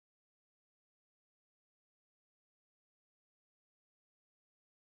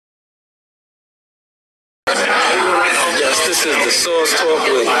This is the Sauce Talk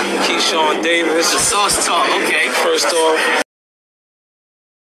with Keyshawn Davis. The Sauce Talk, okay. First off,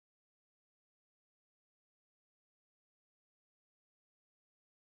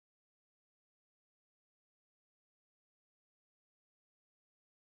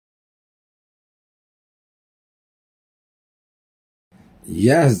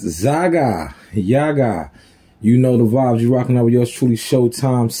 yes, Zaga, Yaga. You know the vibes. You're rocking out with yours truly,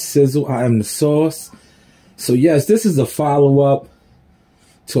 Showtime Sizzle. I am the Sauce. So yes, this is a follow-up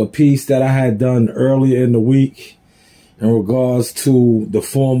to a piece that I had done earlier in the week in regards to the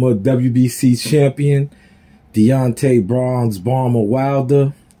former WBC champion, Deontay Bronze Bomber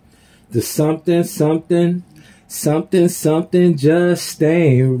Wilder. The something just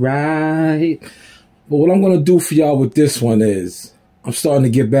ain't right. But what I'm going to do for y'all with this one is I'm starting to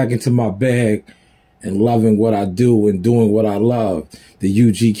get back into my bag and loving what I do and doing what I love. The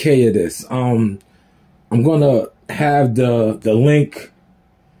UGK of this. I'm going to have the link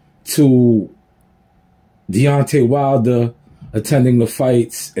to Deontay Wilder attending the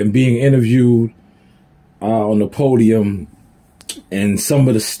fights and being interviewed on the podium, and some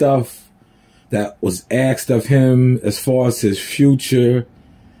of the stuff that was asked of him as far as his future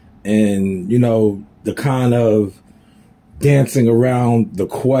and, you know, the kind of dancing around the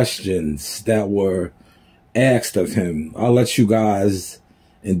questions that were asked of him. I'll let you guys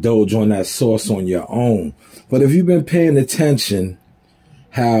indulge on that source on your own. But if you've been paying attention,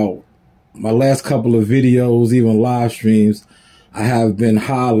 how my last couple of videos, even live streams, I have been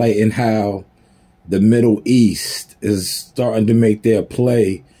highlighting how the Middle East is starting to make their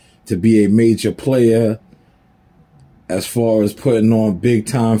play to be a major player as far as putting on big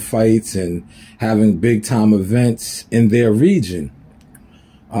time fights and having big time events in their region.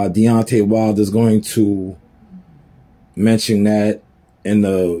 Deontay Wilder is going to mention that in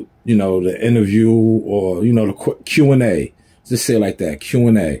the, you know, the interview, or, you know, the Q&A. Just say it like that,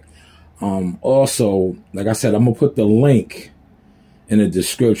 Q&A. Also, like I said, I'm going to put the link in the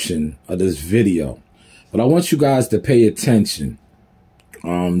description of this video. But I want you guys to pay attention.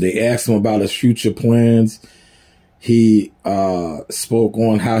 They asked him about his future plans. He spoke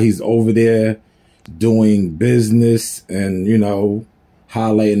on how he's over there doing business and, you know,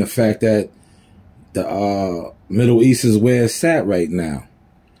 highlighting the fact that the Middle East is where it's at right now.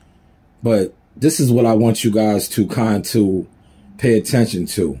 But this is what I want you guys to kind of pay attention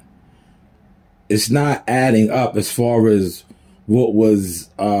to. It's not adding up as far as what was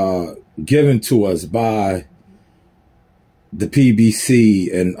given to us by the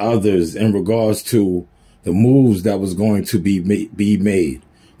PBC and others in regards to the moves that was going to be made.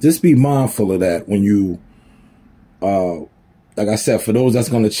 Just be mindful of that when you, like I said, for those that's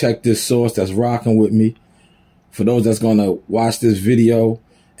going to check this source, that's rocking with me, for those that's going to watch this video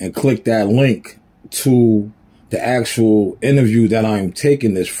and click that link to the actual interview that I'm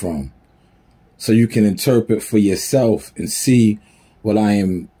taking this from, so you can interpret for yourself and see what I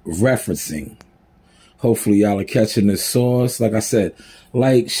am referencing. Hopefully y'all are catching this source. Like I said,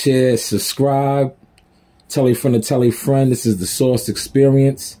 like, share, subscribe, tell a friend to tell a friend. This is the Sauce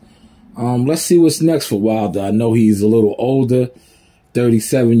Experience. Let's see what's next for Wilder. I know he's a little older,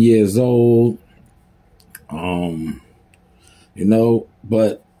 37 years old. You know,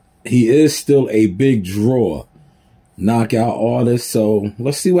 but he is still a big draw, knockout artist. So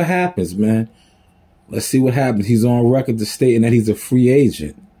let's see what happens, man. Let's see what happens. He's on record to stating that he's a free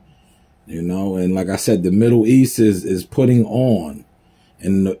agent, you know. And like I said, the Middle East is putting on,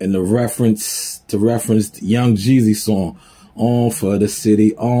 in the reference to Young Jeezy song, "On for the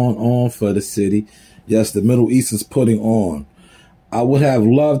City, on for the City." Yes, the Middle East is putting on. I would have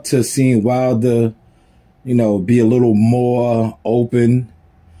loved to have seen Wilder, you know, be a little more open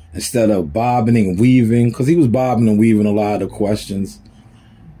instead of bobbing and weaving, because he was bobbing and weaving a lot of the questions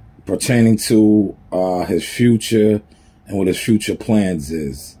pertaining to his future and what his future plans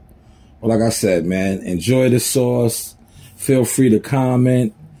is. Well, like I said, man, enjoy the sauce. Feel free to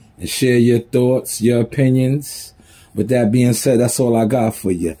comment and share your thoughts, your opinions. With that being said, that's all I got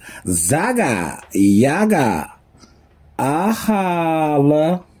for you. Zaga, Yaga,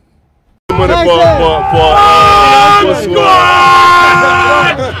 Ahala. Bomb squad!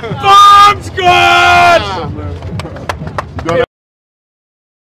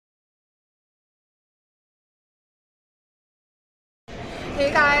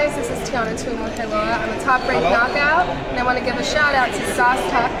 Hey guys, this is Tiana Tuimuhela. I'm a Top Rank Knockout, and I want to give a shout out to Sauce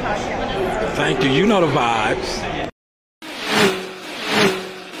Talk Podcast. Thank you. You know the vibes.